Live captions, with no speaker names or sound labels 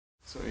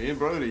So Ian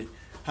Broudie,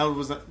 how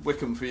was that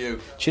Wickham for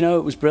you? Do you know,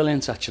 it was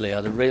brilliant actually. I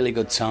had a really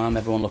good time.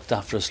 Everyone looked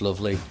after us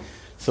lovely.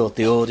 Thought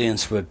the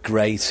audience were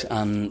great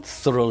and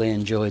thoroughly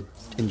enjoyed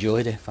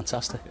it.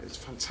 Fantastic. It was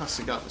a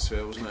fantastic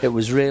atmosphere, wasn't it? It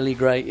was really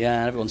great,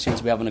 yeah. Everyone seemed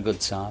to be having a good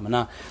time.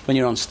 And when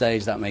you're on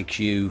stage, that makes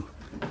you,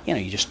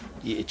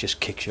 it just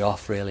kicks you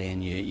off really,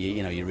 and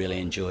you really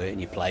enjoy it and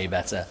you play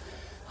better.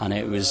 And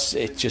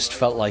it just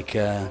felt like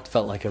a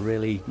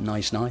really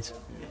nice night.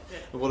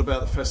 And what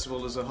about the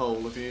festival as a whole?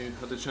 Have you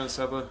had a chance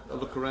to have a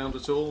look around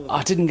at all?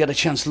 I didn't get a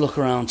chance to look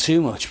around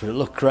too much, but it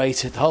looked great.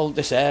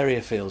 This area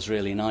feels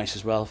really nice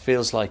as well.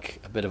 Feels like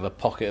a bit of a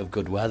pocket of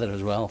good weather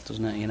as well,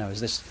 doesn't it?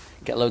 Is this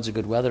get loads of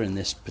good weather in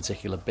this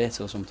particular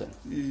bit or something?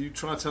 You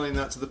tried telling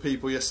that to the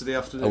people yesterday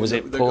afternoon. Or was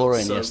it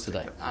pouring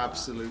yesterday?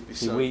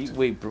 Absolutely.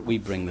 We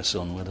bring the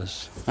sun with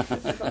us.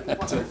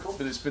 But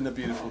it's been a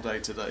beautiful day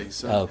today.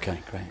 So okay,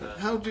 great.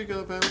 How do you go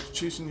about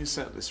choosing your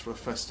set list for a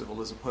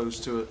festival as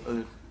opposed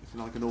to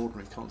like an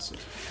ordinary concert?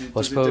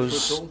 I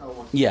suppose,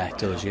 yeah, it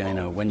does.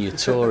 Yeah, when you're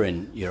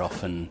touring,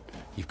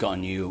 you've got a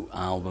new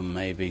album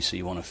maybe, so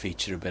you want to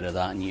feature a bit of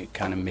that, and you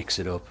kind of mix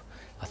it up.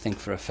 I think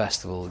for a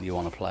festival, you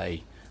want to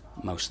play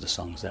most of the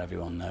songs that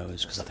everyone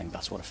knows, because I think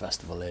that's what a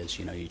festival is.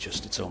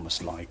 It's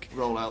almost like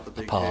roll out the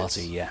big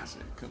party, hits. Yeah.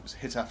 It comes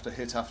hit after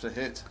hit after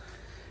hit.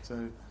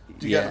 So,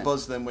 do you get a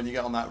buzz then when you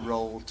get on that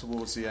roll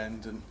towards the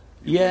end and?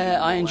 Yeah,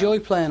 I enjoy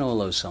playing all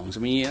those songs. I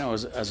mean,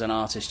 as an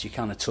artist, you're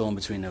kind of torn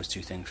between those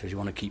two things, because you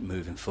want to keep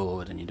moving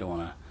forward and you don't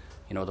want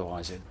to,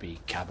 otherwise it'd be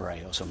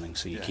cabaret or something.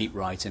 So you keep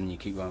writing and you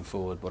keep going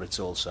forward, but it's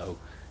also,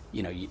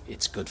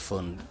 it's good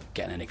fun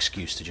getting an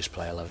excuse to just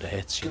play a load of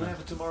hits. Can I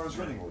have tomorrow's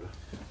running order?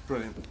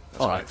 Brilliant.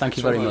 All right, thank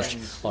you very much.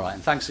 All right,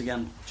 and thanks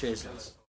again. Cheers.